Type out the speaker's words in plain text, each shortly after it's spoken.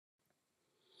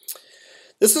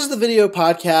This is the video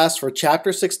podcast for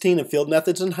Chapter 16 of Field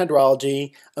Methods in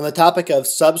Hydrology on the topic of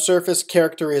subsurface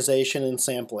characterization and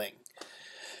sampling.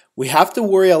 We have to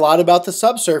worry a lot about the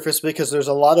subsurface because there's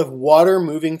a lot of water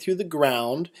moving through the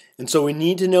ground, and so we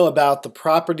need to know about the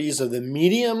properties of the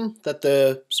medium that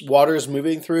the water is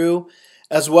moving through,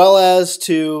 as well as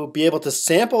to be able to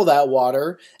sample that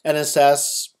water and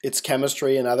assess its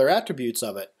chemistry and other attributes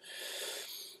of it.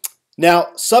 Now,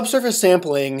 subsurface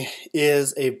sampling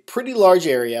is a pretty large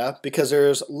area because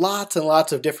there's lots and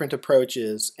lots of different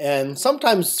approaches, and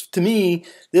sometimes, to me,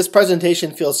 this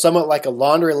presentation feels somewhat like a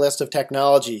laundry list of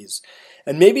technologies.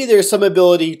 And maybe there's some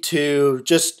ability to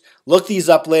just look these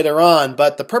up later on,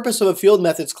 but the purpose of a field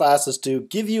methods class is to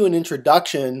give you an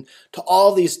introduction to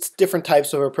all these different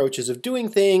types of approaches of doing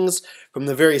things, from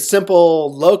the very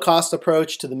simple, low-cost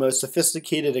approach to the most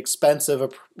sophisticated,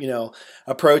 expensive,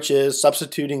 approaches,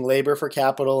 substituting labor for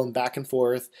capital and back and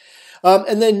forth.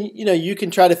 And then, you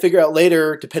can try to figure out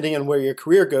later, depending on where your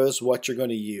career goes, what you're going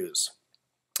to use.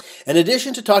 In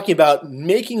addition to talking about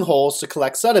making holes to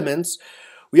collect sediments,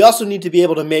 we also need to be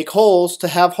able to make holes to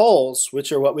have holes,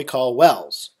 which are what we call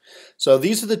wells. So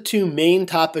these are the two main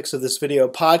topics of this video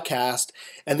podcast,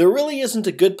 and there really isn't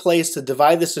a good place to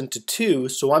divide this into two,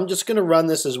 so I'm just going to run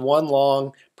this as one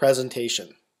long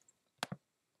presentation.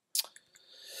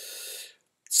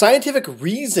 Scientific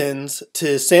reasons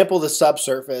to sample the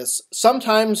subsurface.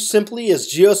 Sometimes, simply as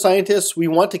geoscientists, we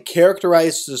want to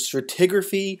characterize the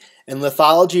stratigraphy and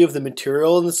lithology of the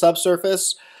material in the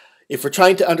subsurface. If we're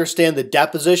trying to understand the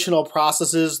depositional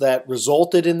processes that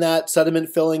resulted in that sediment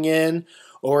filling in,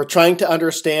 or trying to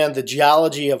understand the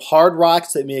geology of hard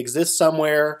rocks that may exist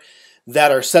somewhere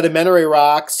that are sedimentary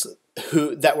rocks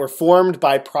that were formed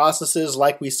by processes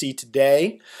like we see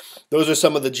today, those are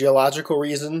some of the geological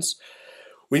reasons.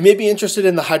 We may be interested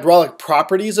in the hydraulic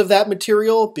properties of that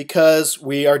material because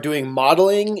we are doing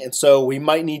modeling, and so we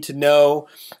might need to know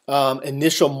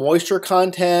initial moisture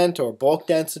content or bulk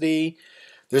density.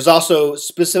 There's also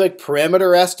specific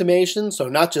parameter estimation, so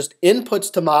not just inputs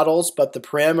to models, but the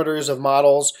parameters of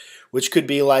models, which could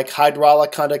be like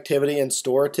hydraulic conductivity and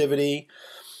storativity.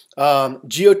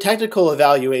 Geotechnical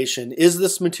evaluation. Is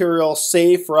this material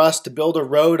safe for us to build a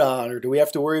road on, or do we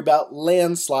have to worry about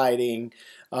landsliding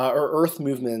or earth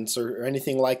movements or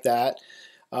anything like that?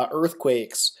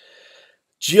 Earthquakes.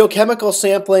 Geochemical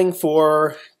sampling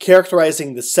for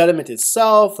characterizing the sediment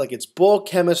itself, like its bulk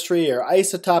chemistry or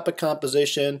isotopic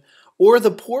composition, or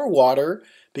the pore water,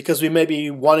 because we may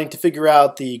be wanting to figure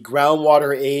out the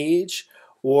groundwater age,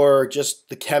 or just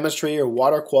the chemistry or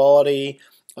water quality,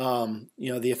 the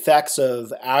effects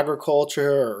of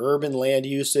agriculture or urban land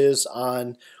uses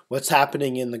on what's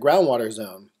happening in the groundwater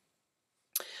zone.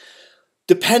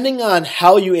 Depending on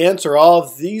how you answer all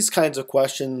of these kinds of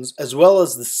questions, as well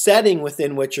as the setting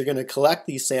within which you're going to collect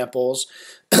these samples,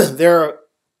 there are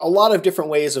a lot of different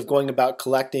ways of going about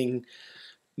collecting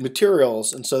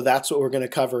materials, and so that's what we're going to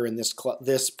cover in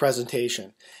this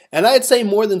presentation. And I'd say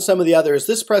more than some of the others,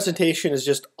 this presentation is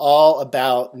just all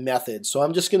about methods. So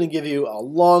I'm just going to give you a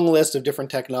long list of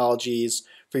different technologies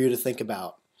for you to think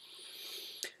about.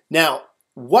 Now,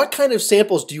 what kind of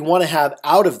samples do you want to have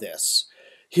out of this?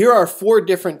 Here are 4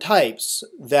 different types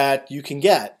that you can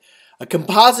get. A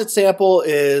composite sample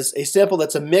is a sample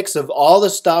that's a mix of all the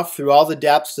stuff through all the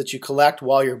depths that you collect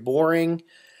while you're boring.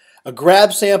 A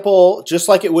grab sample, just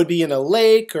like it would be in a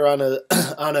lake or on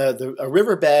a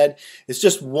riverbed, is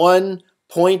just one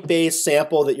point-based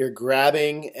sample that you're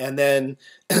grabbing and then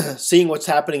seeing what's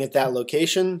happening at that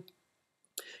location.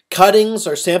 Cuttings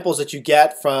are samples that you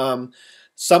get from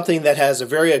something that has a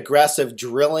very aggressive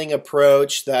drilling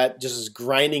approach that just is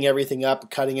grinding everything up,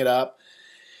 cutting it up.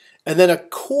 And then a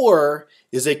core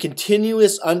is a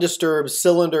continuous undisturbed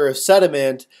cylinder of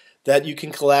sediment that you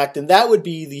can collect, and that would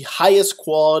be the highest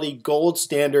quality gold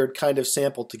standard kind of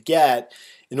sample to get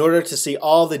in order to see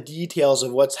all the details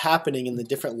of what's happening in the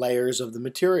different layers of the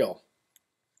material.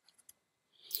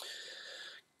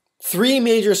 3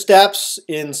 major steps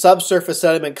in subsurface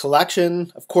sediment collection.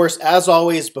 Of course, as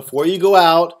always, before you go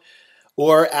out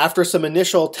or after some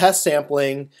initial test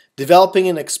sampling, developing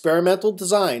an experimental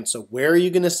design. So where are you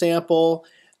going to sample?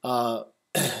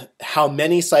 How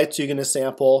many sites are you going to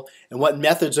sample? And what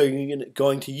methods are you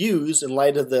going to use in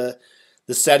light of the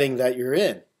setting that you're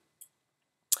in?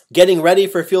 Getting ready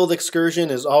for field excursion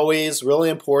is always really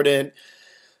important.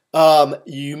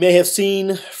 You may have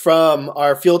seen from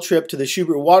our field trip to the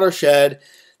Schubert watershed,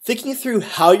 thinking through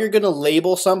how you're going to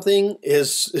label something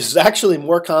is actually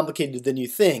more complicated than you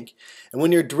think. And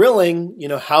when you're drilling,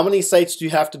 how many sites do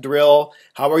you have to drill?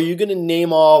 How are you going to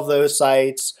name all of those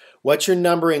sites? What's your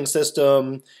numbering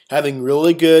system? Having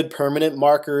really good permanent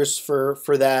markers for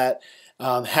that.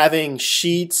 Having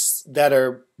sheets that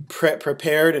are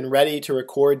prepared and ready to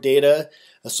record data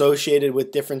associated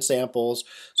with different samples.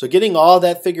 So getting all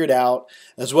that figured out,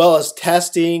 as well as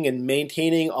testing and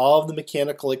maintaining all of the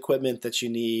mechanical equipment that you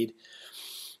need.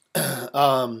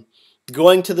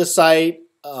 Going to the site,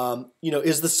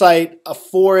 is the site a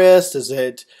forest? Is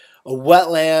it a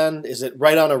wetland? Is it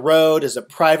right on a road? Is it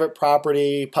private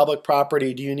property, public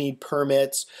property? Do you need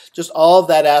permits? Just all of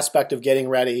that aspect of getting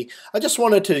ready. I just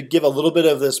wanted to give a little bit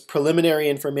of this preliminary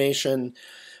information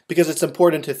because it's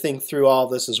important to think through all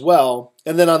of this as well.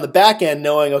 And then on the back end,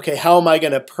 knowing, okay, how am I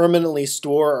going to permanently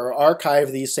store or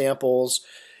archive these samples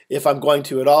if I'm going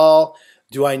to at all?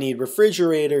 Do I need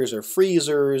refrigerators or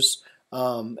freezers?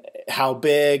 How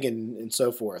big, and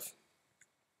so forth.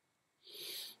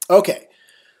 Okay,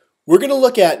 we're going to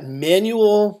look at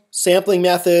manual sampling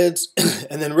methods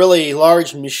and then really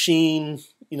large machine,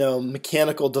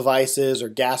 mechanical devices or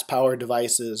gas-powered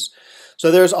devices.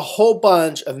 So there's a whole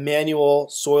bunch of manual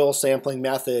soil sampling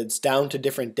methods down to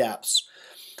different depths.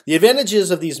 The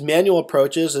advantages of these manual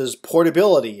approaches is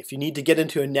portability. If you need to get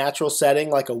into a natural setting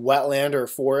like a wetland or a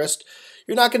forest,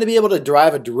 you're not going to be able to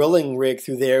drive a drilling rig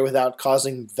through there without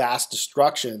causing vast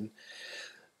destruction.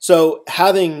 So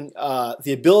having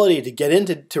the ability to get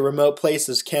into remote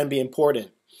places can be important.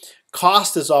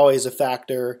 Cost is always a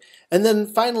factor. And then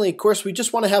finally, of course, we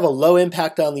just want to have a low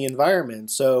impact on the environment.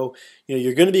 So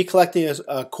you're going to be collecting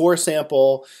a core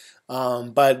sample,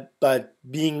 but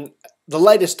being the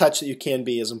lightest touch that you can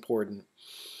be is important.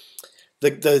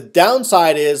 The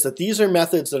downside is that these are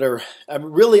methods that are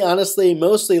really honestly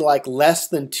mostly like less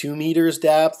than 2 meters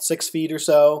depth, 6 feet or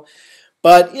so.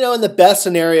 But in the best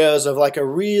scenarios of like a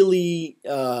really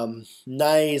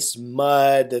nice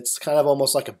mud that's kind of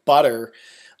almost like a butter,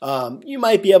 you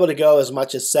might be able to go as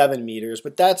much as 7 meters,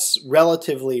 but that's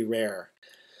relatively rare.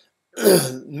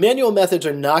 Manual methods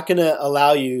are not going to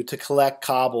allow you to collect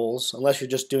cobbles unless you're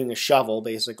just doing a shovel,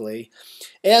 basically.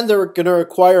 And they're going to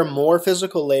require more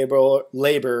physical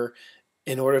labor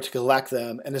in order to collect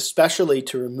them, and especially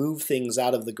to remove things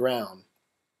out of the ground.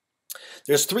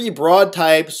 There's 3 broad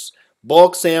types: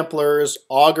 bulk samplers,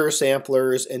 auger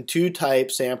samplers, and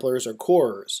 2-type samplers or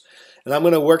corers. And I'm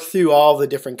going to work through all the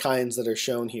different kinds that are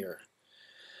shown here.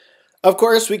 Of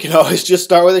course, we can always just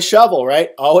start with a shovel,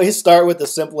 right? Always start with the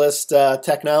simplest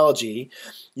technology.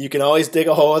 You can always dig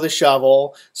a hole with a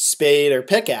shovel, spade, or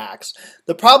pickaxe.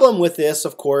 The problem with this,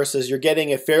 of course, is you're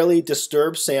getting a fairly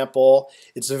disturbed sample.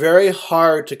 It's very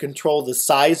hard to control the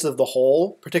size of the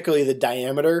hole, particularly the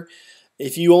diameter.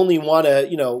 If you only want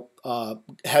to,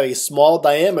 have a small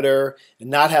diameter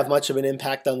and not have much of an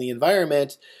impact on the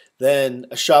environment, then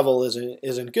a shovel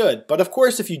isn't good. But of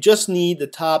course, if you just need the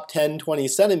top 10, 20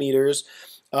 centimeters,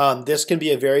 this can be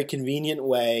a very convenient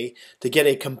way to get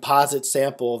a composite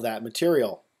sample of that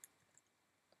material.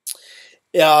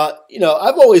 I've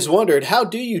always wondered, how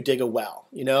do you dig a well?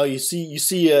 You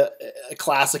see a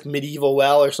classic medieval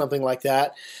well or something like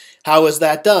that. How is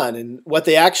that done? And what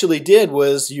they actually did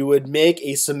was you would make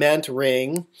a cement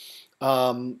ring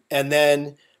and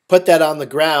then put that on the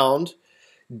ground,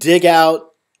 dig out.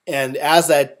 And as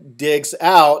that digs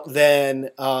out,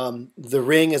 then the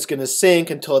ring is going to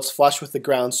sink until it's flush with the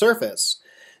ground surface.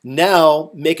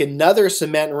 Now, make another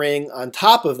cement ring on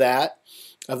top of that,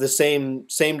 of the same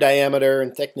diameter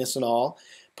and thickness and all.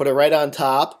 Put it right on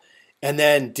top, and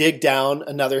then dig down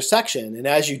another section. And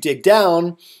as you dig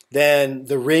down, then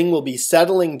the ring will be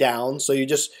settling down. So you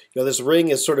just, this ring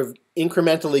is sort of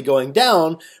incrementally going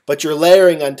down, but you're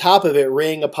layering on top of it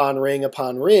ring upon ring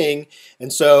upon ring.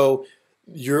 And so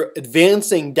you're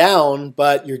advancing down,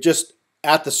 but you're just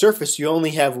at the surface. You only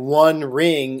have one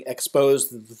ring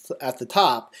exposed at the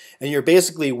top, and you're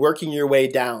basically working your way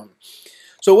down.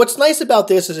 So what's nice about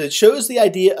this is it shows the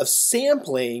idea of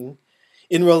sampling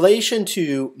in relation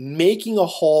to making a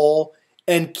hole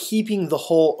and keeping the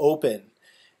hole open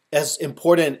as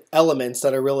important elements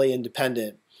that are really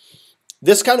independent.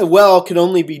 This kind of well can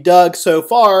only be dug so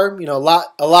far,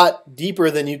 a lot deeper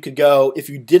than you could go if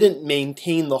you didn't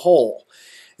maintain the hole.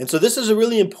 And so this is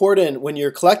really important when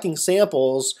you're collecting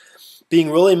samples,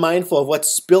 being really mindful of what's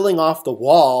spilling off the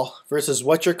wall versus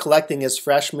what you're collecting as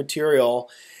fresh material,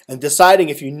 and deciding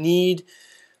if you need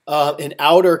an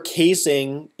outer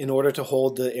casing in order to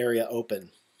hold the area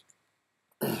open.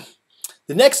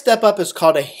 The next step up is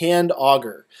called a hand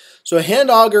auger. So a hand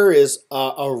auger is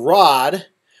a rod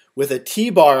with a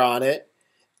T-bar on it,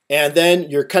 and then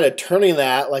you're kind of turning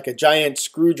that like a giant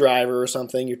screwdriver or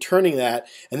something. You're turning that,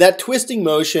 and that twisting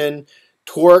motion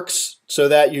torques so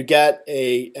that you get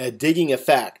a digging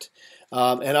effect.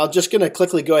 And I'm just going to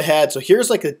quickly go ahead. So here's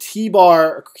like a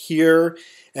T-bar here,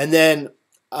 and then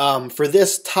for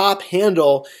this top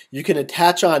handle, you can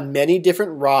attach on many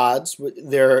different rods.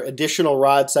 There are additional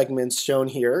rod segments shown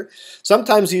here.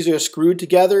 Sometimes these are screwed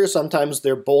together, sometimes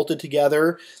they're bolted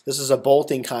together. This is a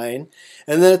bolting kind.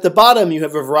 And then at the bottom, you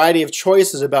have a variety of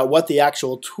choices about what the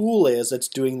actual tool is that's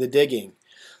doing the digging.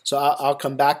 So I'll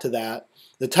come back to that.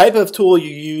 The type of tool you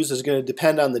use is going to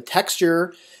depend on the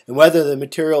texture and whether the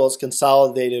material is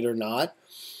consolidated or not.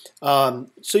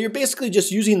 So you're basically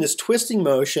just using this twisting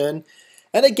motion.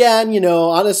 And again,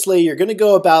 honestly, you're going to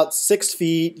go about 6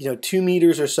 feet, 2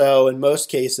 meters or so in most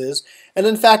cases. And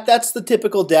in fact, that's the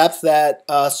typical depth that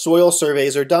soil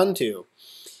surveys are done to.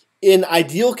 In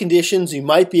ideal conditions, you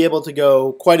might be able to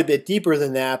go quite a bit deeper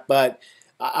than that, but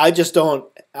I just don't.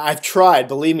 I've tried,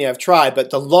 believe me, I've tried. But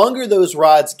the longer those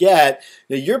rods get,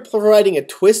 you're providing a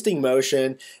twisting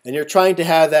motion and you're trying to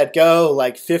have that go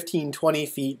like 15, 20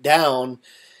 feet down.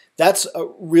 That's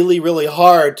really, really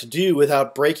hard to do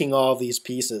without breaking all of these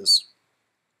pieces.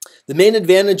 The main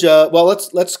advantage well,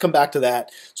 let's come back to that.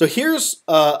 So here's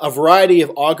a variety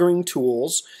of augering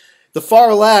tools. The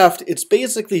far left, it's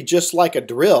basically just like a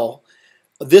drill.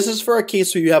 This is for a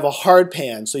case where you have a hard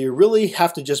pan, so you really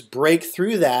have to just break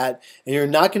through that, and you're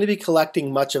not going to be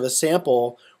collecting much of a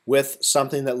sample with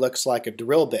something that looks like a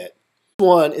drill bit. This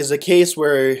one is a case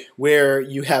where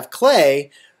you have clay,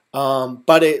 so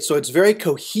it's very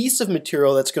cohesive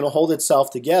material that's going to hold itself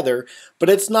together, but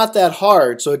it's not that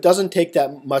hard, so it doesn't take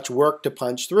that much work to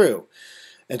punch through.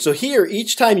 And so here,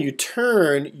 each time you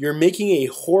turn, you're making a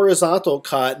horizontal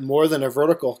cut more than a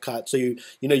vertical cut. So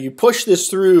you push this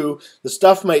through, the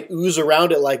stuff might ooze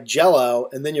around it like jello,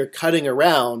 and then you're cutting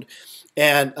around.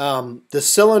 And the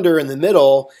cylinder in the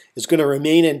middle is going to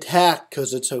remain intact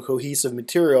because it's a cohesive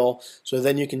material, so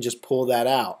then you can just pull that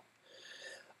out.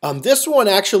 This one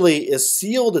actually is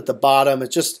sealed at the bottom.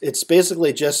 It's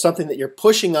basically just something that you're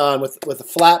pushing on with a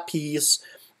flat piece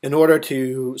in order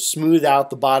to smooth out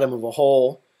the bottom of a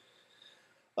hole.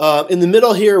 In the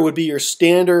middle here would be your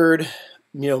standard,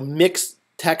 mixed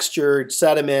textured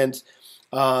sediment.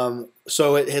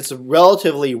 So it's a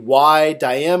relatively wide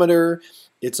diameter.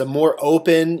 It's a more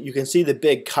open. You can see the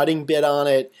big cutting bit on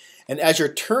it. And as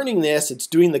you're turning this, it's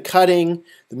doing the cutting.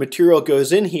 The material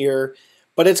goes in here,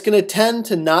 but it's going to tend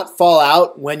to not fall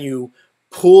out when you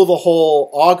pull the whole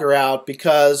auger out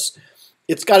because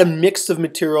it's got a mix of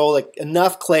material, like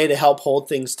enough clay to help hold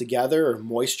things together or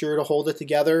moisture to hold it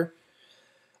together.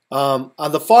 On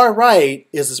the far right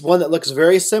is this one that looks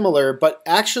very similar, but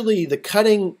actually the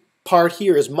cutting part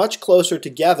here is much closer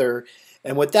together.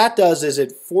 And what that does is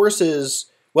it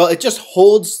just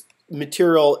holds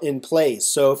material in place.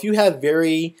 So if you have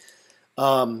very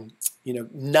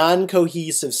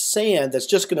non-cohesive sand that's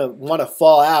just going to want to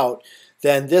fall out,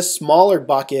 then this smaller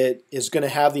bucket is going to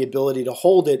have the ability to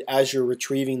hold it as you're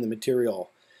retrieving the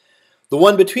material. The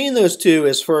one between those two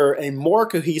is for a more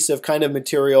cohesive kind of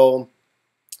material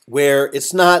where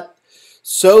it's not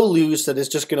so loose that it's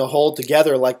just going to hold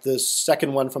together like the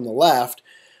second one from the left,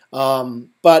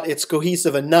 but it's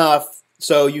cohesive enough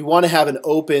so you want to have an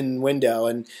open window.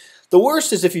 And the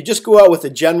worst is if you just go out with a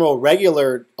general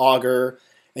regular auger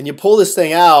and you pull this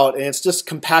thing out and it's just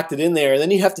compacted in there, and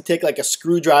then you have to take like a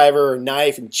screwdriver or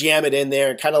knife and jam it in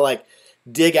there and kind of like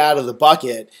dig out of the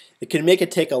bucket. It can make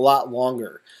it take a lot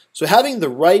longer. So having the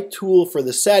right tool for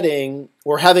the setting,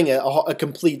 or having a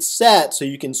complete set so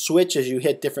you can switch as you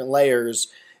hit different layers,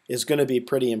 is going to be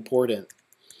pretty important.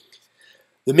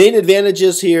 The main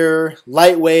advantages here: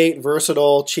 lightweight,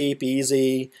 versatile, cheap,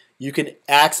 easy. You can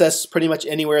access pretty much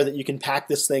anywhere that you can pack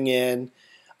this thing in.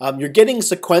 You're getting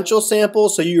sequential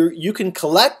samples, so you can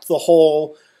collect the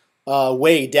whole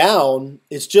way down.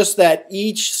 It's just that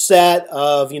each set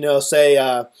of, say,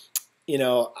 less,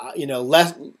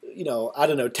 I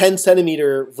don't know, 10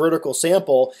 centimeter vertical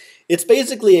sample, it's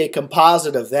basically a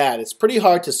composite of that. It's pretty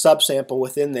hard to subsample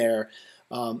within there.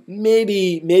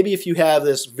 Maybe if you have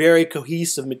this very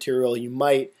cohesive material, you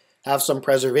might have some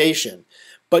preservation.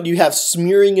 But you have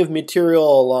smearing of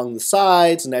material along the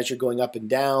sides and as you're going up and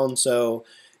down, so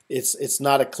it's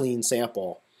not a clean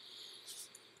sample.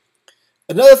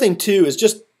 Another thing too is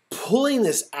just pulling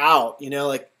this out,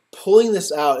 pulling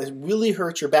this out, it really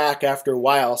hurts your back after a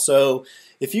while. So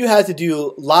if you had to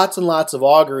do lots and lots of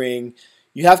augering,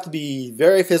 you have to be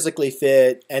very physically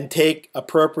fit and take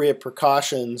appropriate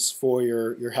precautions for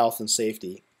your health and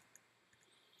safety.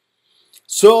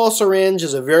 Soil syringe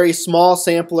is a very small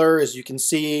sampler. As you can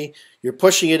see, you're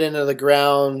pushing it into the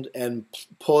ground and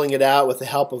pulling it out with the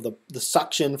help of the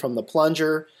suction from the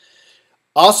plunger.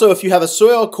 Also, if you have a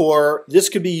soil core, this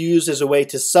could be used as a way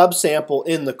to subsample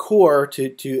in the core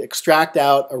to extract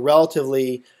out a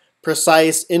relatively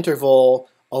precise interval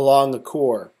along the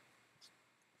core.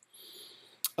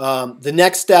 The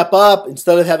next step up,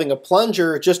 instead of having a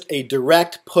plunger, just a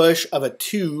direct push of a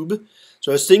tube.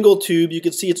 So a single tube, you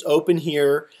can see it's open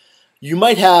here. You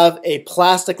might have a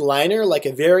plastic liner, like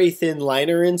a very thin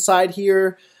liner inside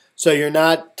here, so you're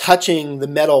not touching the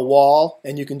metal wall,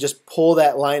 and you can just pull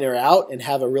that liner out and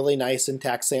have a really nice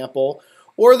intact sample.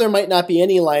 Or there might not be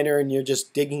any liner and you're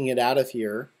just digging it out of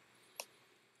here.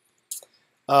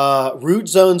 Root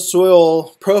zone soil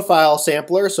profile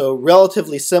sampler, so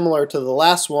relatively similar to the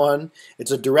last one.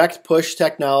 It's a direct push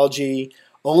technology,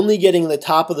 only getting the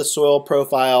top of the soil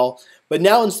profile, but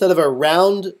now instead of a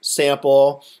round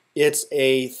sample, it's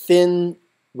a thin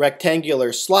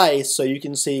rectangular slice, so you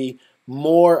can see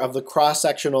more of the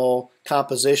cross-sectional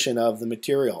composition of the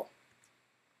material.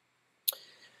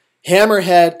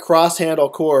 Hammerhead cross-handle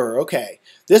core. Okay,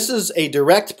 this is a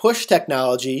direct push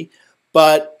technology,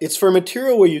 but it's for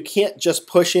material where you can't just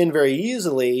push in very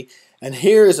easily, and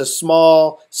here is a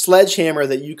small sledgehammer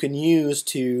that you can use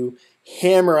to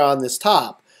hammer on this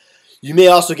top. You may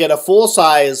also get a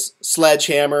full-size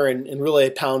sledgehammer and really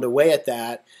pound away at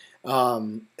that.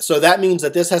 So that means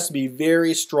that this has to be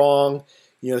very strong,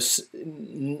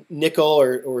 nickel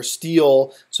or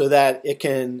steel, so that it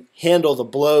can handle the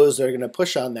blows that are going to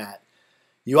push on that.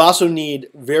 You also need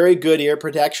very good ear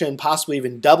protection, possibly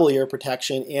even double ear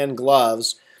protection, and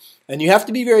gloves. And you have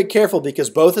to be very careful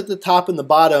because both at the top and the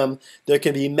bottom there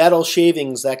can be metal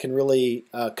shavings that can really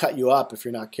cut you up if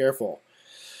you're not careful.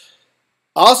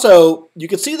 Also, you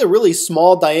can see the really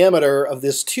small diameter of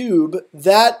this tube.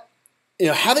 That,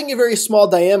 having a very small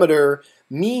diameter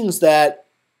means that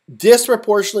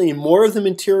disproportionately more of the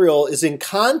material is in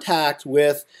contact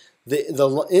with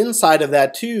the inside of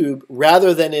that tube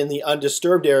rather than in the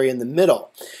undisturbed area in the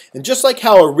middle. And just like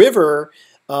how a river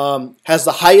has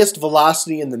the highest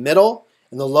velocity in the middle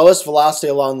and the lowest velocity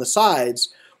along the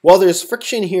sides, well, there's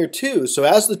friction here too. So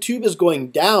as the tube is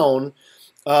going down,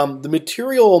 the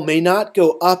material may not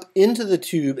go up into the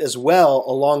tube as well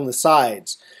along the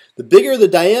sides. The bigger the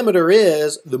diameter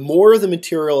is, the more the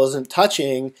material isn't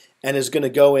touching and is going to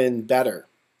go in better.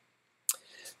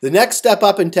 The next step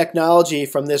up in technology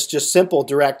from this just simple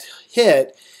direct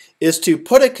hit is to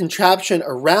put a contraption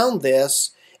around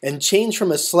this and change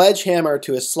from a sledgehammer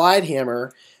to a slide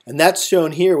hammer, and that's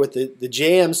shown here with the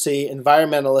JMC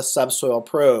Environmentalist Subsoil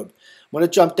Probe. I'm going to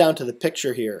jump down to the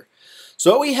picture here.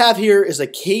 So what we have here is a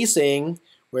casing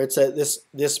where it's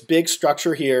this big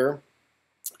structure here,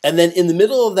 and then in the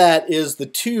middle of that is the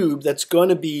tube that's going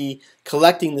to be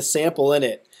collecting the sample in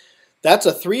it. That's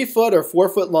a 3-foot or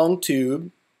 4-foot long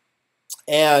tube.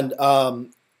 And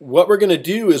what we're going to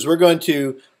do is we're going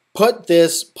to put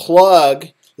this plug,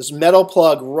 this metal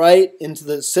plug, right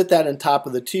into sit that on top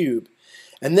of the tube.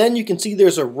 And then you can see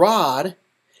there's a rod,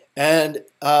 and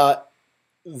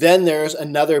then there's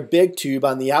another big tube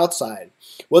on the outside.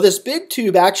 Well, this big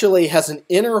tube actually has an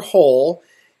inner hole,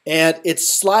 and it's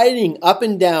sliding up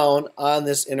and down on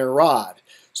this inner rod.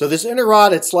 So this inner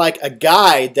rod, it's like a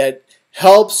guide that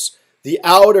helps the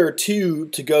outer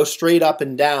tube to go straight up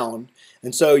and down.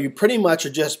 And so you pretty much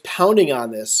are just pounding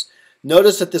on this.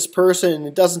 Notice that this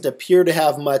person doesn't appear to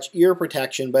have much ear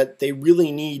protection, but they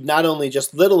really need not only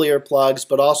just little ear plugs,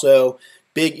 but also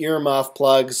big earmuff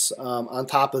plugs on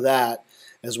top of that,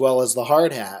 as well as the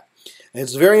hard hat. And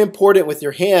it's very important with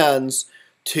your hands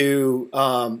to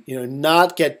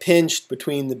not get pinched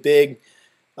between the big.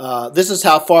 This is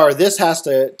how far this has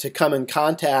to come in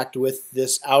contact with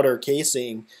this outer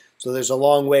casing. So there's a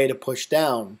long way to push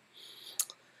down.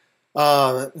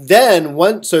 So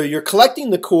you're collecting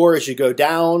the core as you go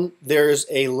down. There's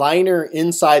a liner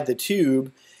inside the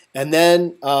tube, and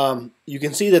then you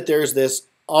can see that there's this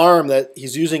arm that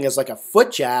he's using as like a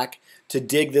foot jack to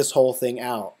dig this whole thing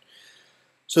out.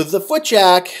 So the foot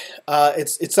jack,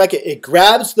 it's like it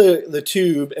grabs the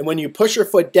tube, and when you push your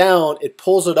foot down, it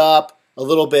pulls it up a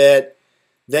little bit.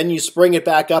 Then you spring it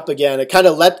back up again. It kind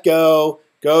of let go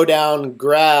down,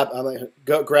 grab,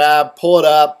 pull it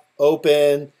up,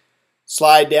 open,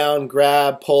 slide down,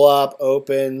 grab, pull up,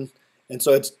 open. And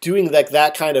so it's doing like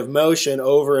that kind of motion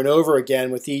over and over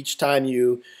again with each time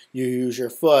you use your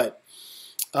foot.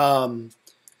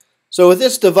 So with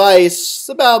this device, it's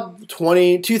about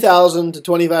 $2,000 to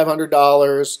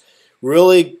 $2,500.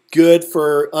 Really good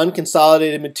for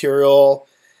unconsolidated material.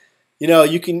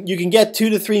 You can get 2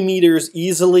 to 3 meters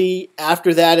easily.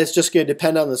 After that, it's just going to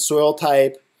depend on the soil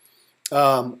type.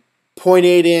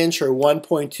 0.8 inch or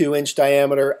 1.2 inch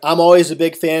diameter. I'm always a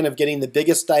big fan of getting the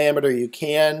biggest diameter you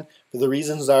can for the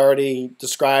reasons I already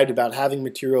described about having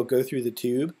material go through the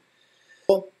tube.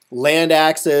 Land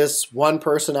access, one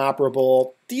person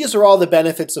operable. These are all the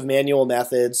benefits of manual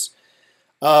methods.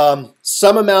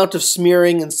 Some amount of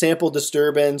smearing and sample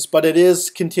disturbance, but it is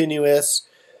continuous.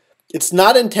 It's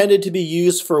not intended to be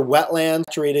used for wetland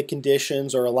saturated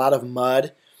conditions or a lot of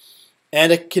mud.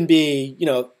 And it can be,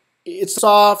 it's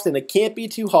soft and it can't be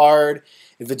too hard.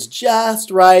 If it's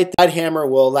just right, that hammer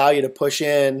will allow you to push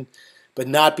in, but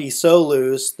not be so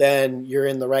loose, then you're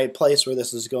in the right place where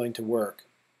this is going to work.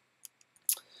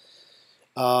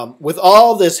 With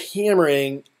all this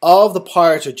hammering, all of the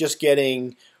parts are just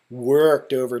getting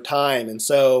worked over time. And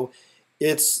so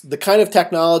it's the kind of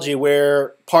technology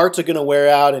where parts are going to wear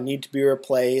out and need to be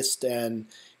replaced. And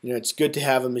it's good to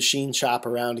have a machine shop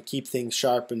around to keep things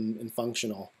sharp and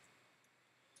functional.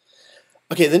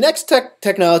 Okay, the next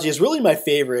technology is really my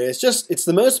favorite. It's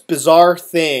the most bizarre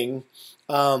thing,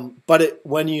 but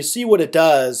when you see what it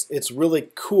does, it's really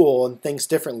cool and thinks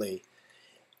differently.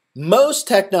 Most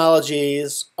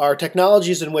technologies are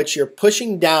technologies in which you're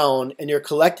pushing down and you're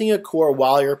collecting a core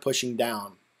while you're pushing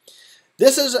down.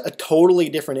 This is a totally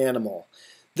different animal.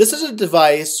 This is a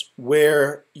device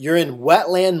where you're in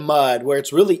wetland mud where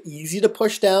it's really easy to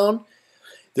push down.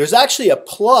 There's actually a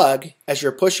plug as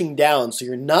you're pushing down, so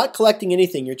you're not collecting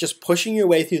anything, you're just pushing your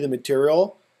way through the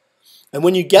material. And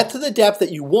when you get to the depth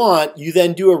that you want, you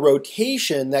then do a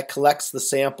rotation that collects the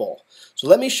sample. So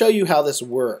let me show you how this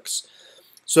works.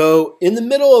 So in the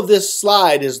middle of this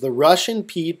slide is the Russian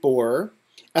peat borer.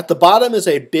 At the bottom is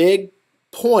a big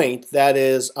point that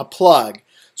is a plug.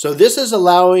 So this is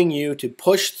allowing you to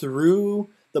push through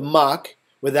the muck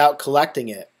without collecting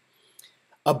it.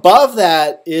 Above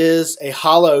that is a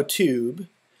hollow tube,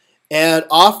 and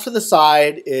off to the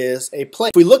side is a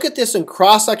plate. If we look at this in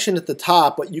cross-section at the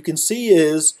top, what you can see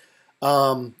is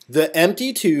the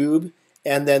empty tube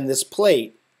and then this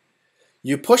plate.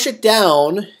 You push it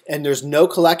down and there's no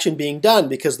collection being done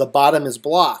because the bottom is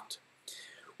blocked.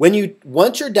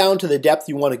 Once you're down to the depth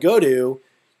you want to go to,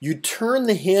 you turn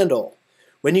the handle.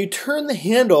 When you turn the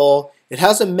handle, it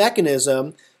has a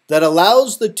mechanism that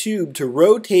allows the tube to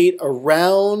rotate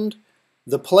around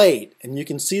the plate. And you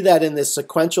can see that in this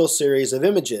sequential series of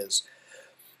images.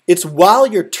 It's while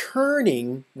you're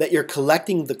turning that you're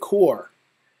collecting the core.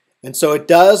 And so it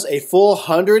does a full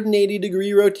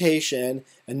 180-degree rotation,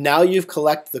 and now you've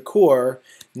collected the core.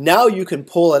 Now you can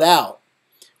pull it out.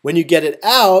 When you get it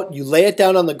out, you lay it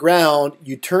down on the ground,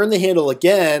 you turn the handle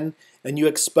again, and you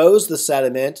expose the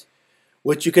sediment,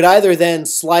 which you could either then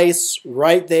slice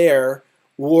right there,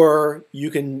 or you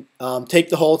can take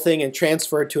the whole thing and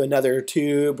transfer it to another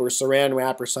tube or saran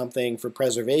wrap or something for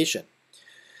preservation.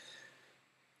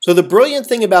 So the brilliant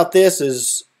thing about this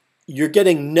is you're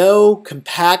getting no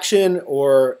compaction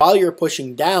or while you're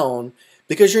pushing down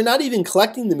because you're not even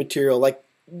collecting the material. Like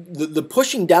the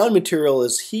pushing down material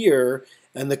is here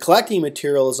and the collecting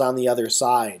material is on the other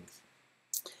side.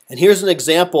 And here's an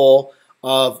example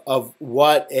of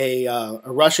what a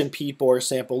Russian peat borer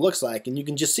sample looks like. And you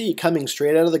can just see coming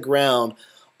straight out of the ground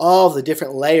all the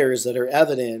different layers that are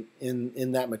evident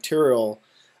in that material.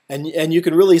 And you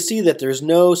can really see that there's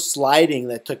no sliding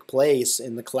that took place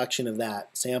in the collection of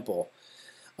that sample.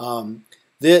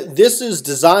 This is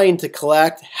designed to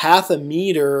collect 0.5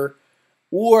 meter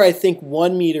or I think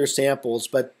 1 meter samples,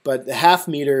 but the 0.5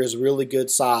 meter is really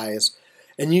good size.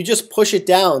 And you just push it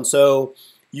down. So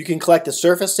you can collect a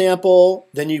surface sample,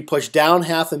 then you push down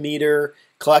 0.5 meter,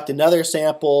 collect another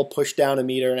sample, push down 1.5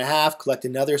 meters, collect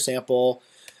another sample.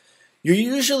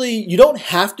 You don't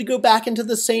have to go back into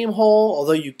the same hole,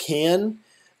 although you can.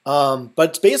 But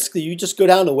it's basically you just go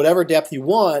down to whatever depth you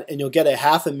want and you'll get a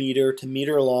 0.5 meter to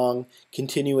meter long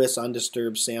continuous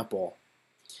undisturbed sample.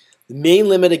 The main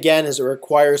limit again is it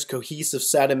requires cohesive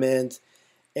sediment,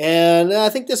 and I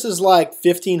think this is like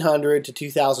 $1,500 to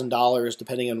 $2,000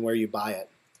 depending on where you buy it.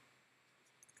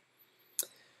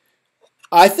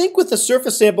 I think with the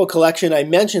surface sample collection, I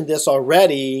mentioned this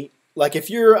already, like if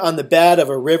you're on the bed of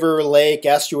a river, lake,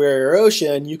 estuary, or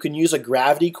ocean, you can use a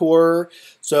gravity core.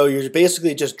 So you're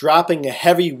basically just dropping a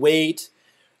heavy weight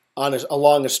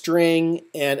along a string,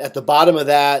 and at the bottom of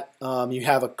that you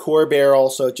have a core barrel,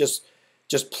 so it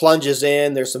just plunges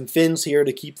in. There's some fins here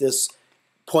to keep this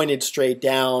pointed straight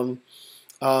down.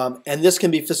 And this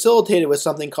can be facilitated with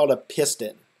something called a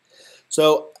piston.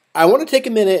 So I want to take a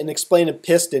minute and explain a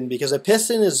piston because a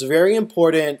piston is very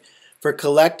important for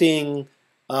collecting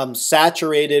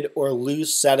saturated or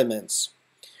loose sediments.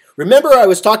 Remember I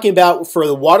was talking about for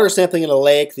the water sampling in a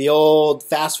lake, the old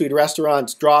fast food restaurant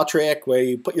straw trick where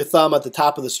you put your thumb at the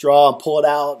top of the straw and pull it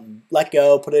out and let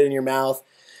go, put it in your mouth.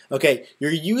 Okay,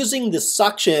 you're using the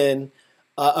suction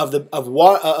of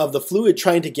the fluid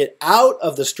trying to get out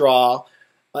of the straw.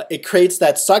 It creates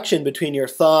that suction between your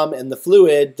thumb and the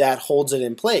fluid that holds it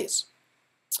in place.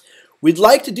 We'd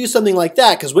like to do something like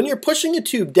that because when you're pushing a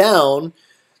tube down,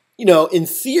 you know, in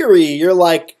theory, you're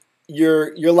like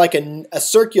a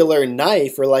circular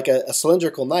knife or like a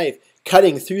cylindrical knife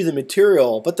cutting through the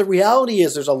material. But the reality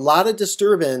is there's a lot of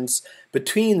disturbance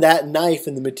between that knife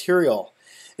and the material.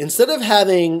 Instead of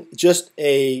having just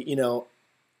an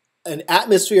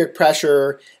atmospheric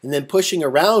pressure and then pushing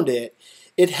around it,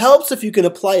 it helps if you can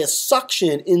apply a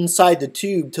suction inside the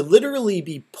tube to literally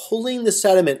be pulling the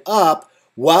sediment up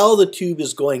while the tube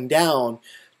is going down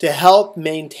to help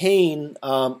maintain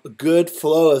a good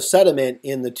flow of sediment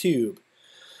in the tube.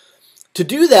 To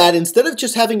do that, instead of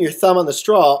just having your thumb on the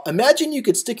straw, imagine you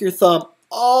could stick your thumb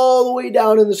all the way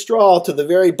down in the straw to the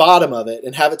very bottom of it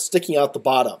and have it sticking out the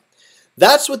bottom.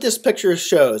 That's what this picture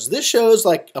shows. This shows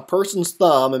like a person's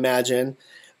thumb, imagine,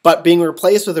 but being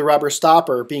replaced with a rubber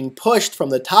stopper, being pushed from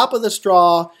the top of the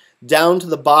straw down to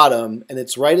the bottom, and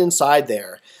it's right inside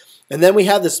there. And then we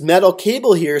have this metal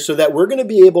cable here so that we're going to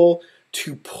be able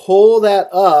to pull that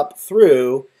up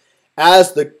through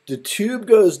as the tube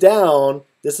goes down.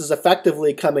 This is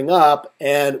effectively coming up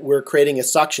and we're creating a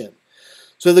suction.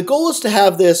 So the goal is to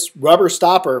have this rubber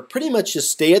stopper pretty much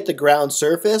just stay at the ground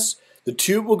surface. The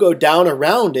tube will go down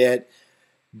around it,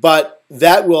 but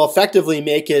that will effectively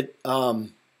make it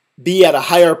be at a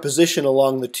higher position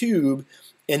along the tube,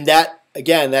 and that,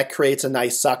 again, that creates a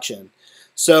nice suction.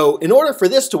 So in order for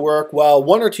this to work, while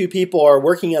one or two people are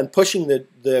working on pushing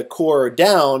the core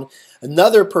down,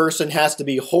 another person has to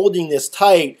be holding this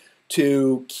tight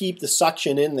to keep the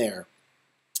suction in there.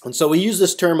 And so we use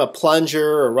this term a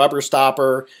plunger or rubber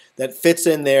stopper that fits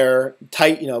in there,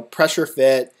 tight, pressure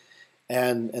fit,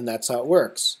 and that's how it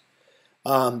works.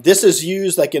 This is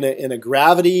used like in a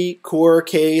gravity core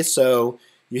case. So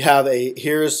you have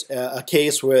here's a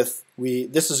case with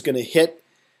this is going to hit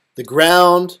the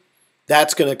ground.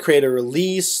 That's going to create a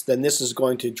release. Then this is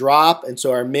going to drop, and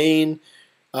so our main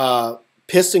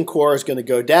piston core is going to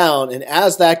go down. And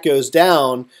as that goes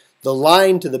down, the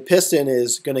line to the piston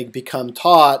is going to become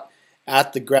taut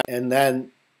at the ground, and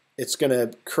then it's going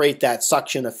to create that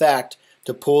suction effect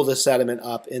to pull the sediment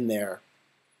up in there.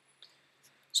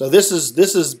 So this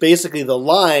is basically the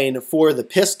line for the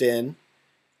piston,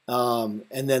 and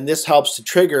then this helps to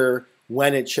trigger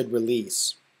when it should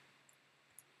release.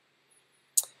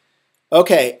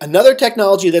 Okay, another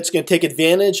technology that's going to take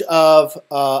advantage of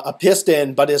a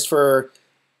piston, but is for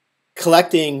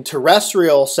collecting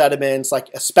terrestrial sediments, like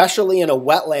especially in a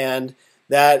wetland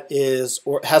that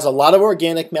has a lot of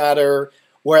organic matter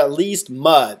or at least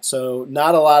mud, so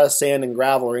not a lot of sand and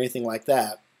gravel or anything like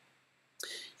that.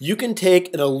 You can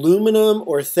take an aluminum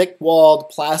or thick-walled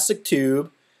plastic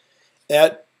tube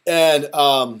and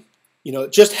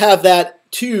just have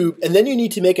that tube, and then you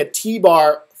need to make a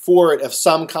T-bar for it of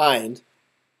some kind.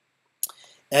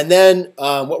 And then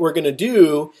what we're going to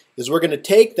do is we're going to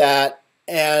take that,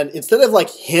 and instead of like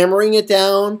hammering it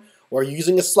down or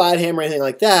using a slide hammer or anything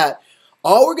like that,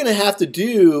 all we're going to have to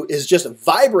do is just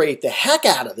vibrate the heck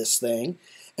out of this thing,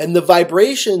 and the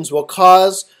vibrations will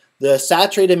cause the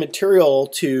saturated material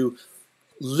to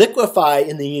liquefy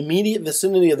in the immediate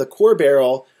vicinity of the core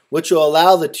barrel, which will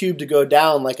allow the tube to go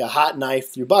down like a hot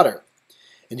knife through butter.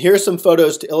 And here's some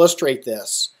photos to illustrate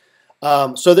this.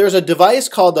 So there's a device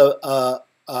called a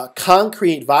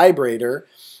concrete vibrator.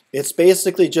 It's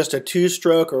basically just a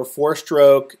 2-stroke or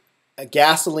 4-stroke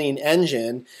gasoline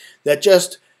engine that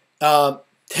just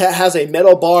has a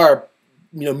metal bar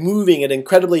moving at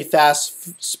incredibly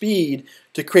fast speed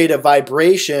to create a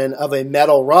vibration of a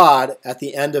metal rod at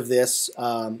the end of this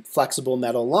flexible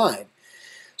metal line.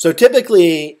 So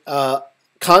typically,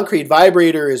 concrete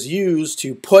vibrator is used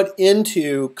to put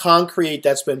into concrete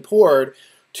that's been poured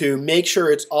to make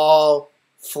sure it's all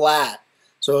flat.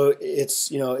 So it's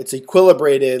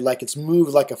equilibrated, like it's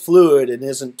moved like a fluid and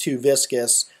isn't too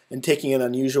viscous and taking an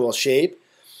unusual shape.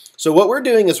 So what we're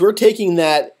doing is we're taking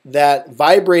that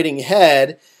vibrating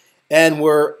head and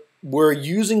we're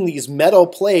using these metal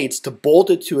plates to bolt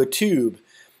it to a tube.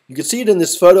 You can see it in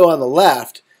this photo on the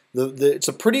left. It's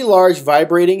a pretty large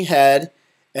vibrating head,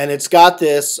 and it's got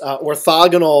this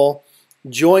orthogonal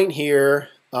joint here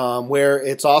where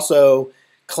it's also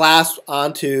clasped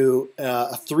onto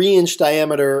a 3-inch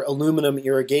diameter aluminum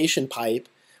irrigation pipe,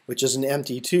 which is an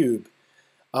empty tube.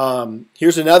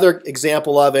 Here's another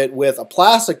example of it with a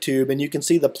plastic tube, and you can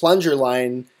see the plunger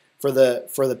line for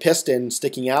the piston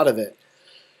sticking out of it.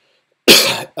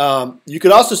 You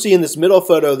could also see in this middle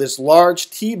photo this large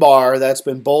T-bar that's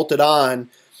been bolted on.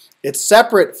 It's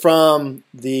separate from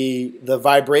the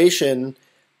vibration,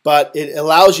 but it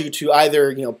allows you to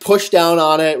either push down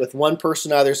on it with one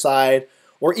person either side,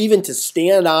 or even to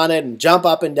stand on it and jump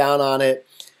up and down on it.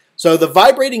 So the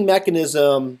vibrating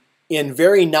mechanism in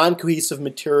very non-cohesive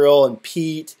material and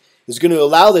peat is going to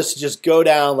allow this to just go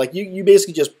down. Like you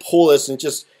basically just pull this and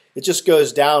it just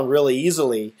goes down really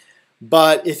easily.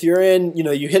 But if you're in,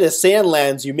 you hit a sand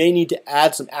lens, you may need to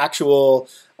add some actual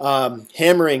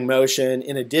hammering motion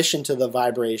in addition to the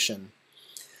vibration.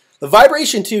 The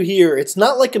vibration too here, it's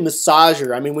not like a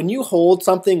massager. I mean, when you hold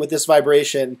something with this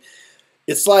vibration,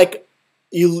 it's like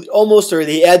you almost are at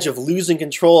the edge of losing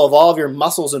control of all of your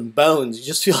muscles and bones. You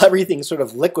just feel everything sort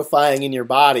of liquefying in your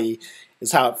body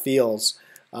is how it feels.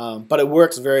 But it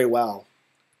works very well.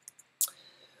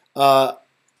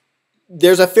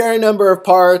 There's a fair number of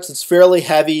parts. It's fairly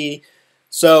heavy.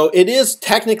 So it is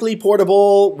technically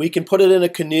portable. We can put it in a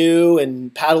canoe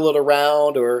and paddle it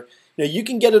around, or you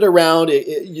can get it around.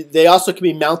 They also can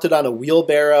be mounted on a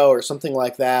wheelbarrow or something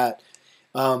like that.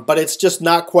 But it's just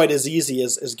not quite as easy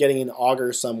as getting an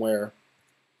auger somewhere.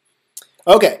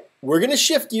 Okay, we're going to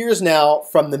shift gears now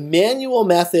from the manual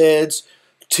methods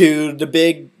to the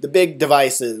big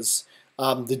devices.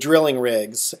 The drilling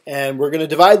rigs, and we're going to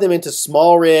divide them into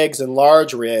small rigs and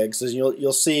large rigs, as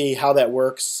you'll see how that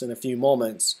works in a few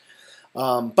moments.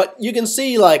 But you can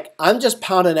see, like, I'm just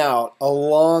pounding out a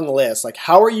long list. Like,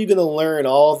 how are you going to learn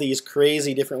all these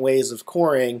crazy different ways of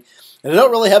coring? And I don't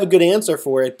really have a good answer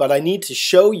for it, but I need to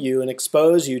show you and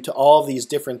expose you to all of these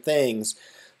different things.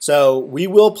 So we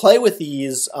will play with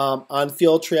these on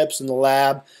field trips in the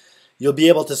lab. You'll be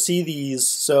able to see these,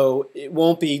 so it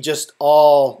won't be just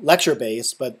all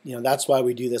lecture-based, but that's why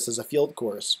we do this as a field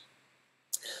course.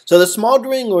 So the small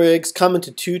drilling rigs come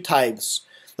into two types.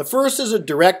 The first is a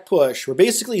direct push. We're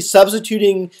basically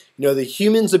substituting the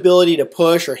human's ability to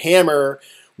push or hammer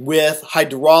with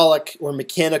hydraulic or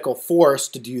mechanical force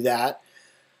to do that.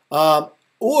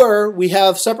 Or we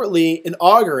have separately an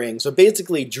augering, so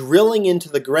basically drilling into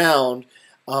the ground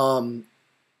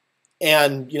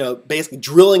and basically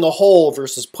drilling a hole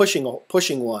versus pushing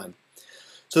one.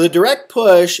 So the direct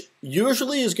push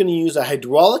usually is going to use a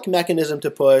hydraulic mechanism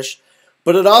to push,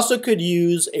 but it also could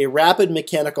use a rapid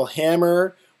mechanical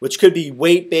hammer, which could be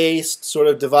weight-based sort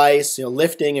of device,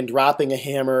 lifting and dropping a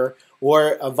hammer,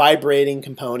 or a vibrating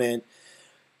component.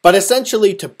 But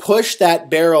essentially to push that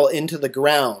barrel into the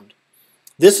ground.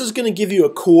 This is going to give you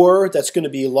a core that's going to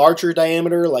be larger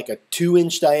diameter, like a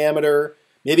 2-inch diameter,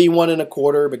 maybe 1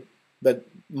 1/4, but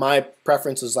my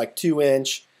preference is like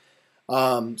 2-inch.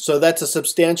 So that's a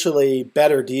substantially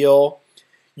better deal.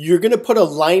 You're going to put a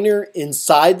liner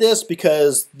inside this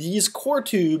because these core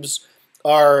tubes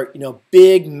are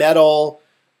big metal.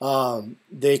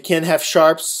 They can have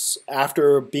sharps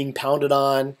after being pounded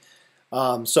on.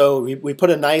 So we put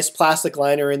a nice plastic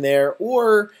liner in there,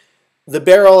 or the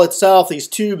barrel itself, these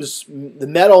tubes, the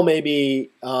metal may be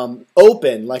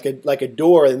open like a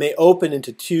door. They may open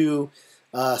into two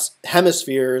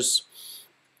hemispheres,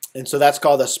 and so that's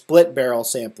called a split barrel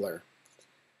sampler.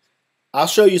 I'll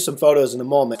show you some photos in a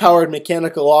moment. Powered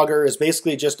mechanical auger is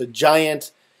basically just a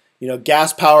giant,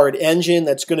 gas-powered engine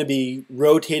that's going to be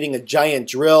rotating a giant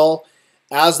drill.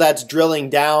 As that's drilling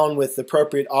down with the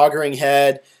appropriate augering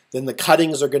head, then the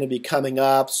cuttings are going to be coming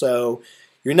up. So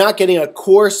you're not getting a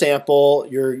core sample,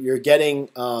 you're getting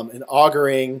an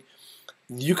augering.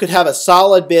 You could have a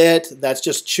solid bit that's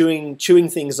just chewing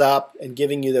things up and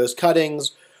giving you those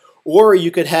cuttings, or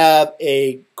you could have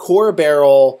a core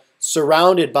barrel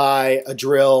surrounded by a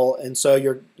drill, and so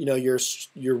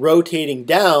you're rotating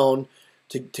down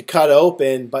to cut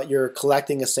open, but you're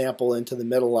collecting a sample into the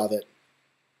middle of it.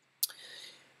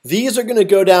 These are going to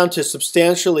go down to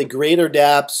substantially greater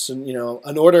depths, and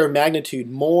an order of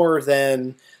magnitude more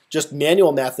than just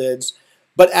manual methods.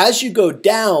 But as you go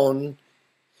down,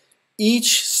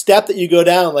 each step that you go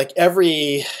down, like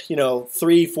every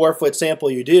 3-4 foot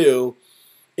sample you do,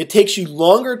 it takes you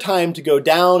longer time to go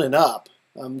down and up.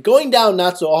 Going down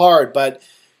not so hard, but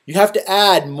you have to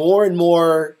add more and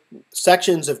more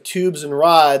sections of tubes and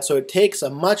rods, so it takes a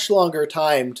much longer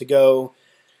time to go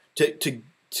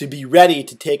to be ready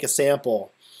to take a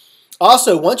sample.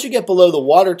 Also, once you get below the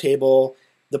water table,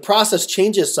 the process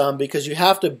changes some because you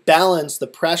have to balance the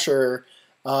pressure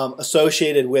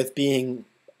associated with being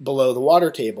below the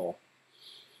water table.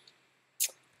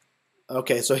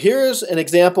 Okay, so here's an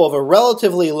example of a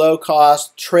relatively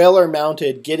low-cost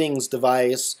trailer-mounted Giddings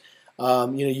device.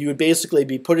 You would basically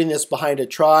be putting this behind a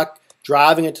truck,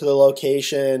 driving it to the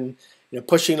location,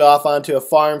 pushing it off onto a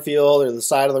farm field or the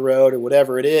side of the road or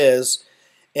whatever it is.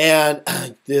 And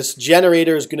this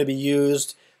generator is going to be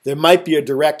used. There might be a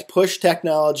direct push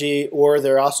technology, or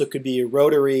there also could be a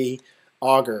rotary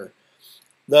auger.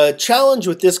 The challenge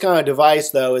with this kind of device,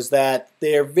 though, is that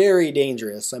they're very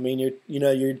dangerous. I mean,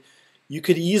 you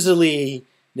could easily,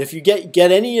 if you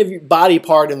get any of your body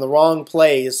part in the wrong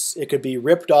place, it could be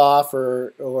ripped off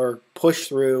or pushed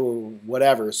through or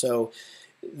whatever. So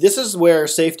this is where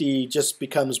safety just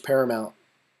becomes paramount.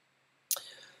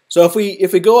 So if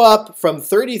we go up from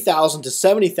 30,000 to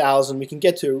 70,000, we can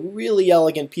get to a really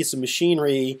elegant piece of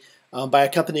machinery by a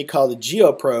company called the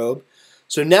Geoprobe.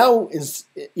 So now,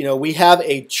 we have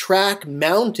a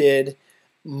track-mounted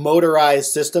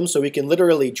motorized system, so we can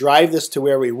literally drive this to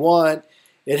where we want.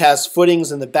 It has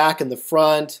footings in the back and the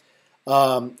front.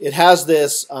 It has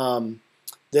the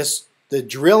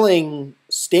drilling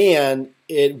stand.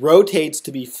 It rotates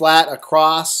to be flat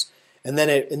across, and then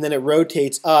it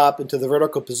rotates up into the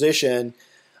vertical position.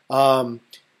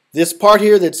 This part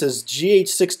here that says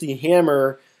GH60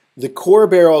 hammer, the core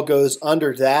barrel goes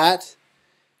under that,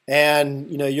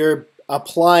 and you're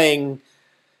applying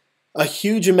a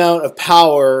huge amount of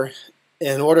power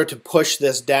in order to push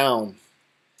this down.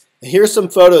 And here's some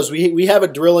photos. We have a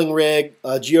drilling rig,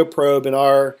 a Geoprobe, in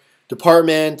our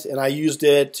department, and I used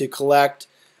it to collect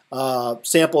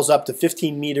samples up to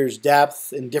 15 meters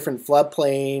depth in different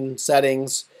floodplain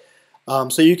settings.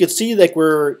 So you can see that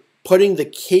we're putting the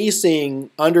casing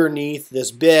underneath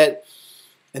this bit,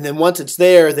 and then once it's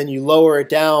there, then you lower it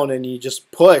down and you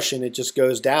just push and it just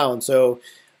goes down. So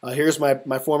here's my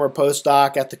former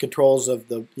postdoc at the controls of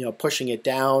the pushing it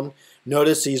down.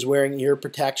 Notice he's wearing ear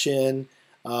protection,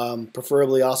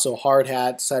 preferably also hard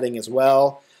hat setting as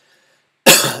well.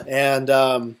 And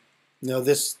so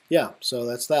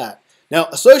that's that. Now,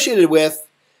 associated with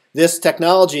this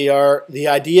technology are the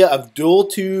idea of dual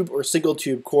tube or single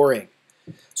tube coring.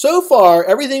 So far,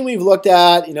 everything we've looked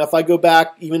at, if I go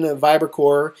back even to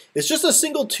VibraCore, it's just a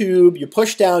single tube. You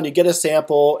push down, you get a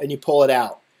sample, and you pull it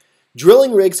out.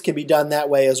 Drilling rigs can be done that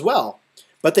way as well.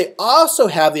 But they also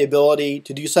have the ability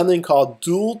to do something called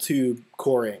dual tube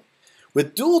coring.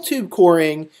 With dual tube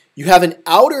coring, you have an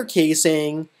outer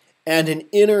casing and an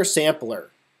inner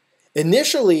sampler.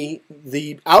 Initially,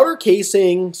 the outer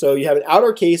casing, so you have an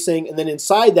outer casing, and then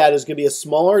inside that is going to be a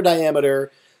smaller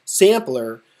diameter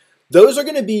sampler. Those are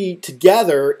going to be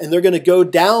together, and they're going to go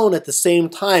down at the same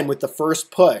time with the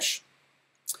first push.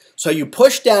 So you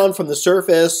push down from the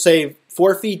surface, say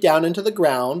 4 feet down into the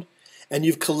ground, and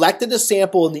you've collected a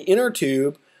sample in the inner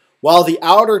tube while the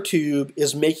outer tube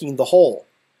is making the hole.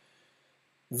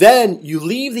 Then you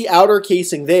leave the outer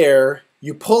casing there,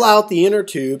 you pull out the inner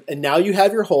tube, and now you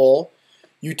have your hole.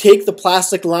 You take the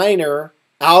plastic liner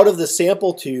out of the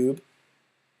sample tube,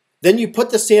 then you put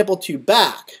the sample tube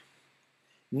back.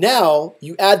 Now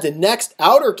you add the next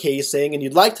outer casing, and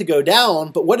you'd like to go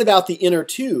down, but what about the inner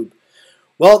tube?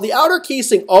 Well, the outer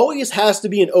casing always has to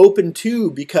be an open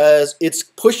tube because it's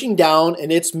pushing down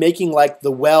and it's making like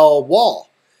the well wall.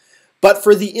 But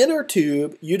for the inner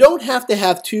tube, you don't have to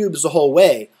have tubes the whole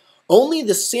way. Only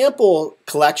the sample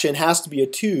collection has to be a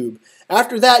tube.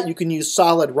 After that, you can use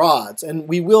solid rods, and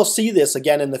we will see this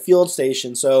again in the field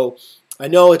station. So I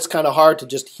know it's kind of hard to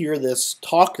just hear this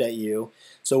talked at you,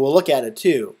 so we'll look at it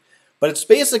too. But it's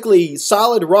basically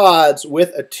solid rods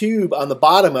with a tube on the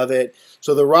bottom of it,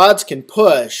 so the rods can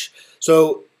push.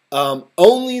 So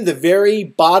only the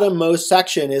very bottommost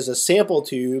section is a sample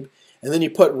tube, and then you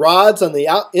put rods on the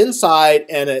inside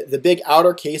and the big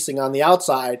outer casing on the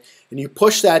outside, and you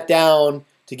push that down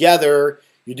together.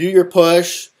 You do your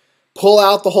push, pull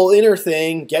out the whole inner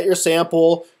thing, get your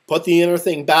sample, put the inner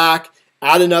thing back,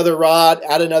 add another rod,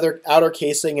 add another outer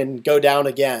casing, and go down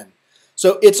again.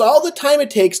 So it's all the time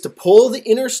it takes to pull the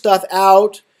inner stuff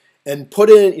out and put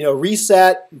in,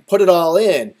 reset, and put it all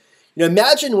in.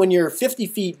 Imagine when you're 50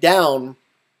 feet down,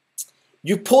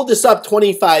 you pulled this up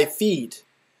 25 feet.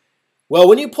 Well,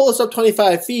 when you pull this up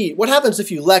 25 feet, what happens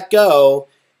if you let go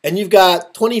and you've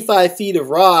got 25 feet of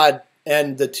rod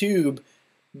and the tube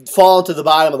fall to the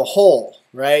bottom of the hole,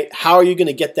 right? How are you going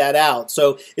to get that out?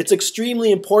 So it's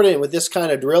extremely important with this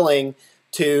kind of drilling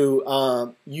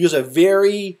to use a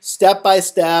very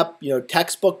step-by-step,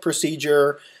 textbook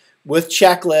procedure with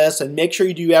checklists, and make sure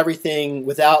you do everything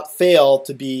without fail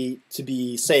to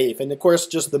be safe. And of course,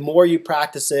 just the more you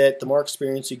practice it, the more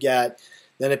experience you get,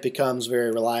 then it becomes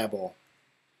very reliable.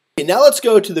 Okay, now let's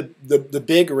go to the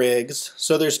big rigs.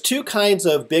 So there's two kinds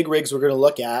of big rigs we're going to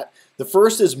look at. The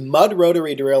first is mud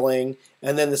rotary drilling,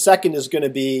 and then the second is going to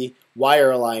be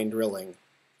wireline drilling.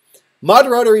 Mud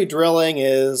rotary drilling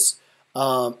is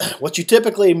What you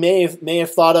typically may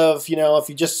have thought of,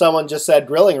 if someone just said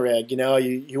drilling rig,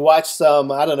 you watch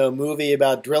some, I don't know, movie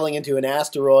about drilling into an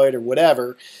asteroid or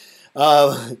whatever.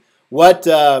 Uh, what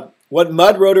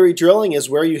mud rotary drilling is,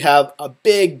 where you have a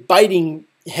big biting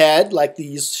head like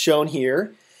these shown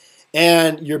here,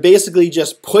 and you're basically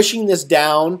just pushing this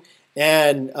down,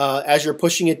 and as you're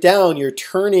pushing it down, you're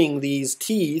turning these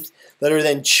teeth that are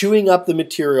then chewing up the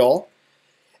material.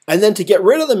 And then to get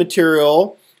rid of the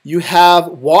material, you have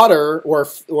water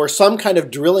or some kind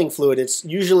of drilling fluid. It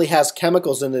usually has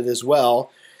chemicals in it as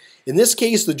well. In this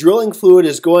case, the drilling fluid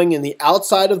is going in the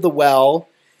outside of the well,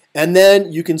 and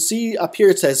then you can see up here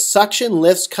it says suction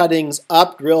lifts cuttings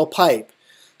up drill pipe.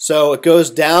 So it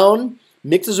goes down,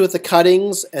 mixes with the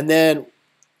cuttings, and then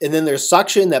there's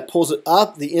suction that pulls it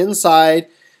up the inside,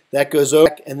 that goes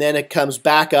over, and then it comes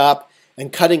back up,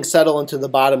 and cuttings settle into the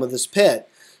bottom of this pit.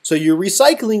 So you're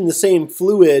recycling the same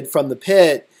fluid from the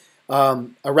pit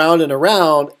around and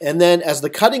around, and then as the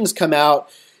cuttings come out,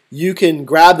 you can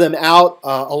grab them out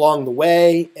along the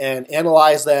way and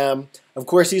analyze them. Of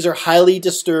course, these are highly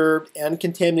disturbed and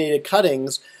contaminated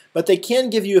cuttings, but they can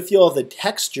give you a feel of the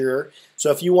texture. So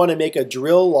if you want to make a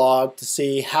drill log to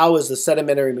see how is the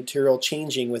sedimentary material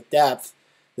changing with depth,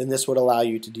 then this would allow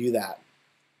you to do that.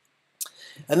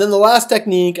 And then the last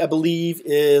technique, I believe,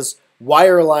 is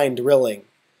wireline drilling.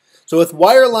 So with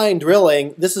wireline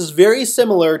drilling, this is very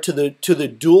similar to the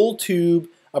dual tube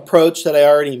approach that I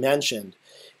already mentioned.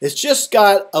 It's just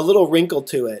got a little wrinkle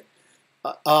to it.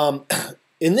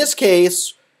 In this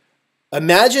case,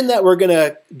 imagine that we're going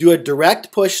to do a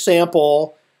direct push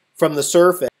sample from the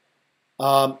surface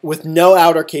with no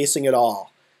outer casing at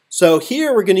all. So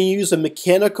here we're going to use a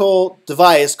mechanical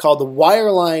device called the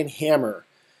wireline hammer.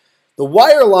 The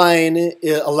wireline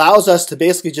allows us to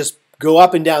basically just go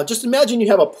up and down. Just imagine you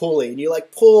have a pulley and you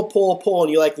like pull,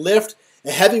 and you like lift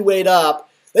a heavy weight up,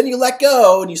 then you let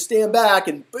go and you stand back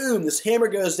and boom, this hammer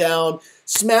goes down,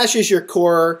 smashes your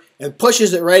core and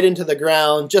pushes it right into the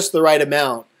ground, just the right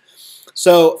amount.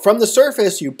 So from the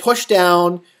surface, you push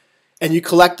down and you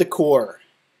collect the core.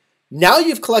 Now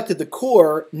you've collected the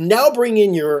core, now bring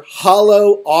in your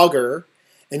hollow auger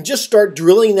and just start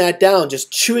drilling that down,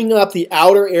 just chewing up the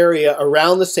outer area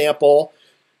around the sample.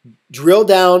 Drill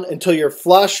down until you're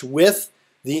flush with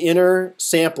the inner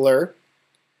sampler.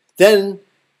 Then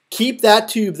keep that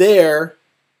tube there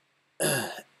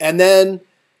and then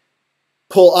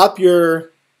pull up your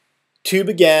tube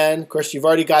again. Of course, you've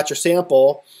already got your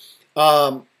sample.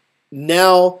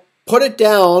 Now put it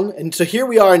down, and so here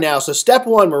we are now. So step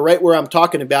one, we're right where I'm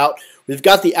talking about. We've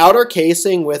got the outer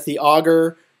casing with the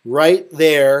auger right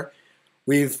there.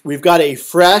 We've got a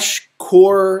fresh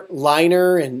core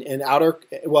liner and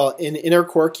inner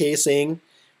core casing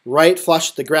right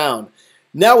flush with the ground.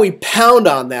 Now we pound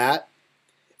on that.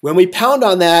 When we pound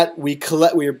on that, we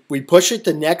push it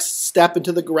the next step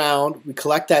into the ground. We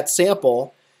collect that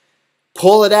sample,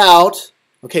 pull it out.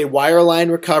 Okay,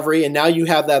 wireline recovery, and now you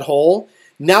have that hole.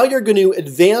 Now you're going to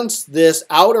advance this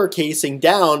outer casing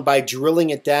down by drilling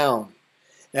it down.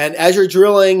 And as you're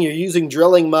drilling, you're using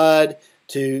drilling mud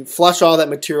to flush all that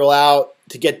material out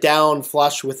to get down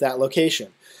flush with that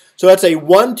location. So that's a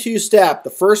 1-2 step. The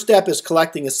first step is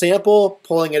collecting a sample,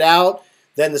 pulling it out.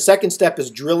 Then the second step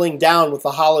is drilling down with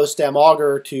the hollow stem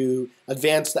auger to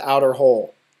advance the outer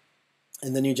hole.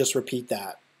 And then you just repeat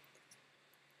that.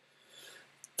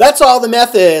 That's all the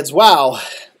methods. Wow,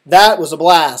 that was a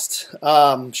blast.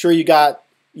 I'm sure you got,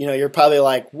 you're probably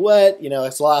like, what?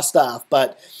 That's a lot of stuff.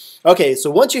 But okay, so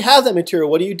once you have that material,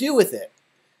 what do you do with it?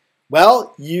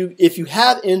 Well, if you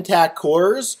have intact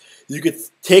cores, you could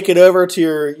take it over to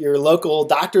your local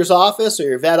doctor's office or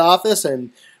your vet office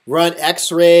and run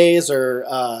x-rays or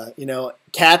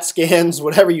CAT scans,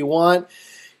 whatever you want.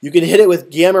 You can hit it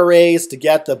with gamma rays to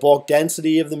get the bulk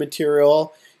density of the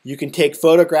material. You can take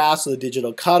photographs of the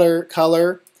digital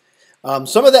color.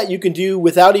 Some of that you can do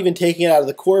without even taking it out of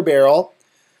the core barrel.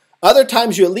 Other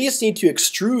times you at least need to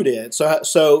extrude it.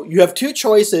 So you have two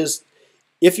choices.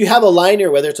 If you have a liner,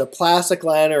 whether it's a plastic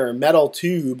liner or a metal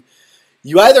tube,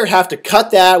 you either have to cut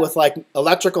that with like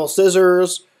electrical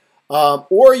scissors,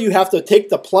 or you have to take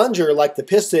the plunger like the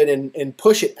piston and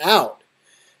push it out.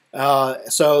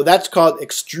 So that's called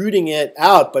extruding it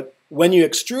out. But when you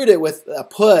extrude it with a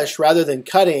push rather than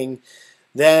cutting,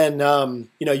 then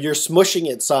you're smushing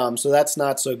it some, so that's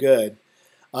not so good.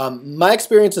 My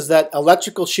experience is that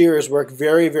electrical shears work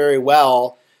very, very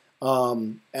well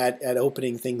at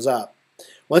opening things up.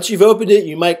 Once you've opened it,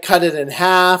 you might cut it in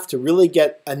half to really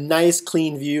get a nice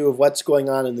clean view of what's going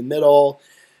on in the middle,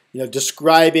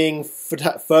 describing,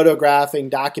 photographing,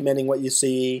 documenting what you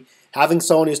see, having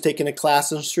someone who's taken a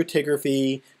class in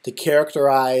stratigraphy to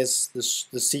characterize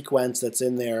the sequence that's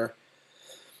in there.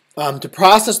 To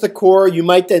process the core, you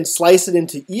might then slice it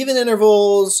into even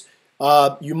intervals.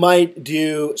 You might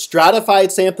do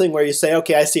stratified sampling where you say,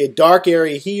 okay, I see a dark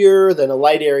area here, then a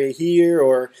light area here,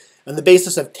 or on the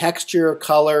basis of texture,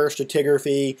 color,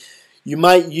 stratigraphy. You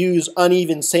might use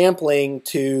uneven sampling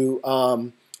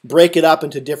to break it up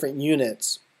into different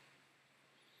units.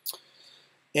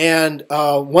 And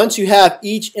once you have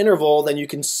each interval, then you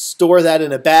can store that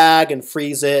in a bag and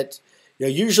freeze it.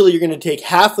 Usually you're going to take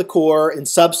half the core and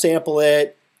subsample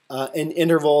it in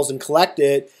intervals and collect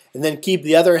it, and then keep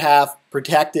the other half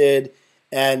protected.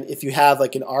 And if you have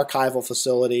like an archival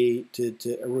facility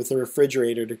with a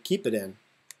refrigerator to keep it in.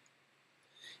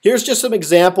 Here's just some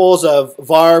examples of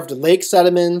varved lake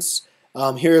sediments.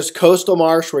 Here's coastal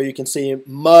marsh where you can see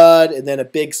mud and then a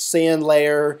big sand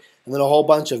layer and then a whole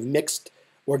bunch of mixed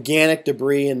organic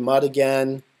debris and mud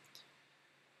again.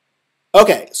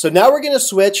 Okay, so now we're going to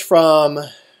switch from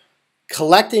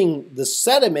collecting the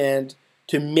sediment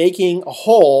to making a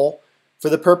hole for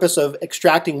the purpose of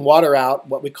extracting water out,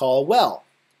 what we call a well.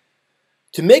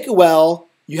 To make a well,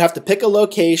 you have to pick a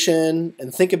location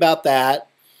and think about that.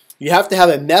 You have to have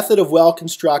a method of well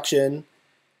construction.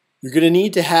 You're going to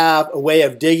need to have a way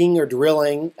of digging or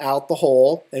drilling out the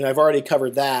hole, and I've already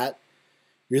covered that.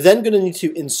 You're then going to need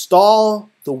to install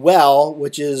the well,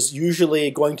 which is usually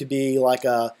going to be like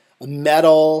a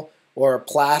metal or a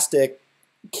plastic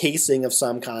casing of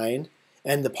some kind,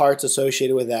 and the parts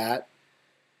associated with that.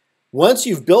 Once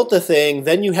you've built the thing,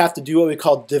 then you have to do what we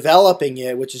call developing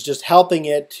it, which is just helping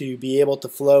it to be able to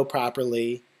flow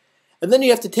properly. And then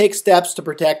you have to take steps to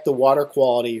protect the water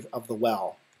quality of the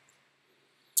well.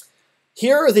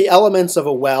 Here are the elements of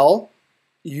a well.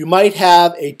 You might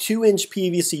have a 2-inch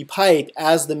PVC pipe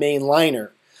as the main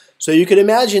liner. So you could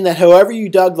imagine that however you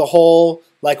dug the hole,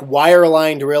 like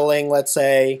wireline drilling, let's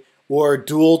say, or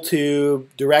dual tube,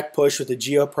 direct push with a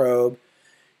geoprobe,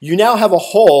 you now have a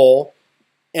hole,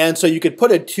 and so you could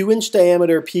put a 2-inch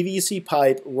diameter PVC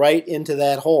pipe right into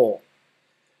that hole.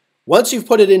 Once you've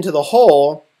put it into the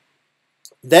hole,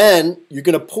 then you're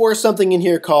going to pour something in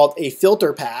here called a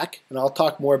filter pack, and I'll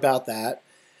talk more about that.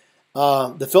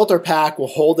 The filter pack will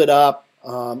hold it up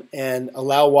and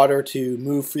allow water to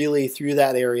move freely through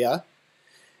that area.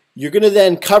 You're going to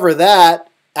then cover that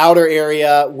outer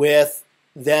area with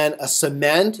then a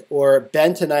cement or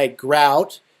bentonite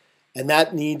grout, and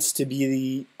that needs to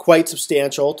be quite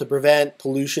substantial to prevent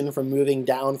pollution from moving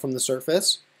down from the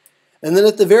surface. And then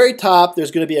at the very top,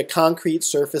 there's going to be a concrete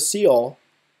surface seal.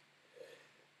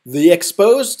 The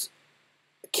exposed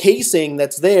casing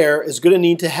that's there is going to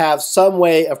need to have some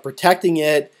way of protecting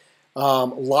it,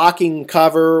 locking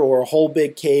cover or a whole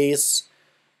big case,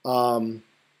 so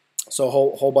a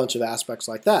whole bunch of aspects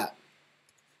like that.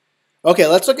 Okay,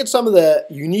 let's look at some of the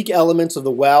unique elements of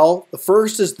the well. The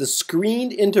first is the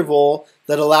screened interval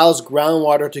that allows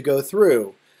groundwater to go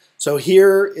through. So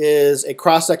here is a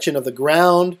cross-section of the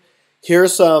ground. Here are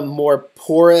some more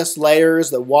porous layers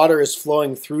that water is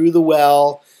flowing through the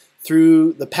well,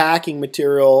 through the packing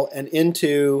material, and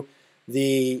into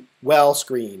the well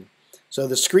screen. So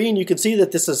the screen, you can see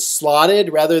that this is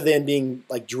slotted rather than being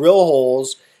like drill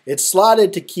holes. It's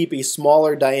slotted to keep a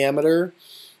smaller diameter,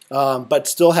 but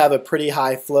still have a pretty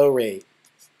high flow rate.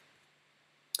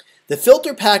 The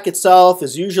filter pack itself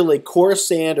is usually coarse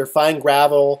sand or fine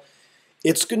gravel.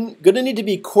 It's going to need to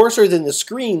be coarser than the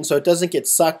screen so it doesn't get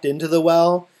sucked into the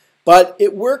well, but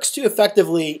it works to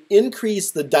effectively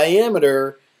increase the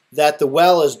diameter that the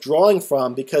well is drawing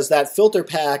from, because that filter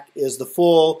pack is the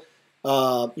full,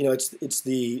 it's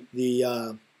the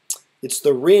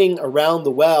ring around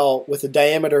the well with the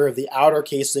diameter of the outer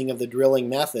casing of the drilling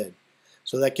method.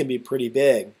 So that can be pretty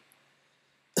big.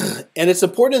 And it's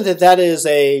important that that is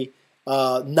a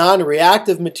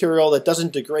non-reactive material that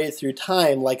doesn't degrade through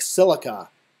time like silica.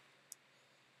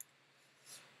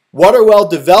 Water well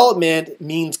development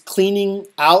means cleaning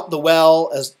out the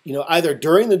well as either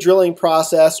during the drilling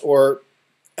process or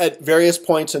at various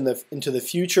points into the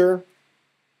future.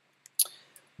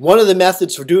 One of the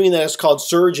methods for doing that is called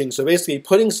surging. So basically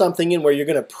putting something in where you're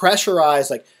going to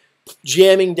pressurize, like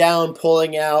jamming down,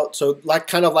 pulling out. So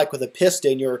kind of like with a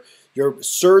piston, you're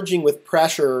surging with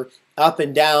pressure up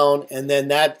and down, and then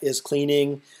that is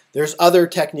cleaning. There's other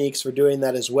techniques for doing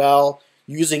that as well.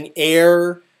 Using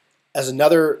air as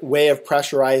another way of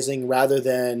pressurizing rather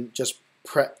than just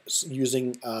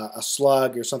using a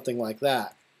slug or something like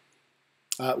that.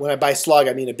 When by slug,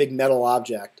 I mean a big metal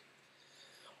object.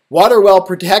 Water well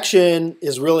protection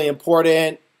is really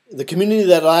important. the community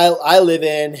that I live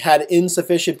in had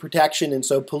insufficient protection, and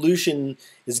so pollution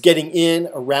is getting in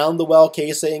around the well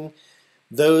casing.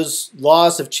 Those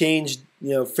laws have changed,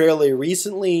 fairly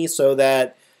recently, so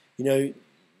that, you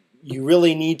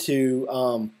really need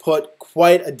to put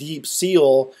quite a deep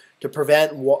seal to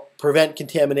prevent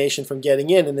contamination from getting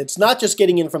in. And it's not just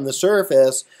getting in from the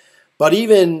surface, but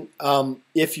even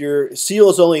if your seal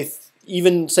is only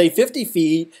even say 50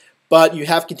 feet, but you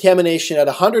have contamination at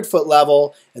 100-foot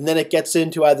level, and then it gets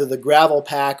into either the gravel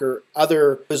pack or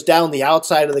goes down the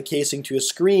outside of the casing to a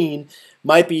screen,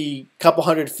 might be a couple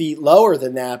 100 feet lower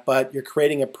than that, but you're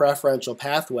creating a preferential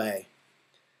pathway.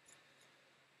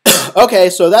 Okay,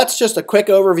 so that's just a quick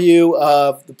overview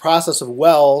of the process of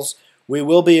wells. We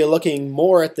will be looking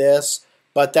more at this,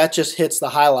 but that just hits the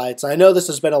highlights. I know this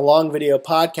has been a long video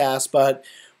podcast, but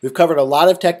we've covered a lot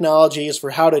of technologies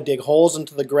for how to dig holes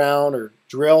into the ground or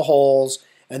drill holes,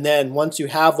 and then once you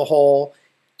have the hole,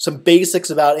 some basics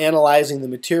about analyzing the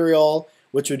material,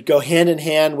 which would go hand in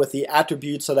hand with the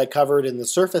attributes that I covered in the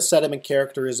surface sediment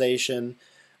characterization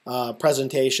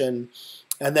presentation,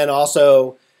 and then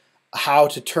also how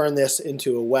to turn this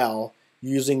into a well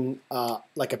using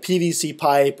like a PVC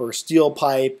pipe or steel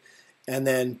pipe, and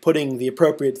then putting the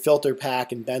appropriate filter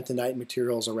pack and bentonite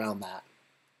materials around that.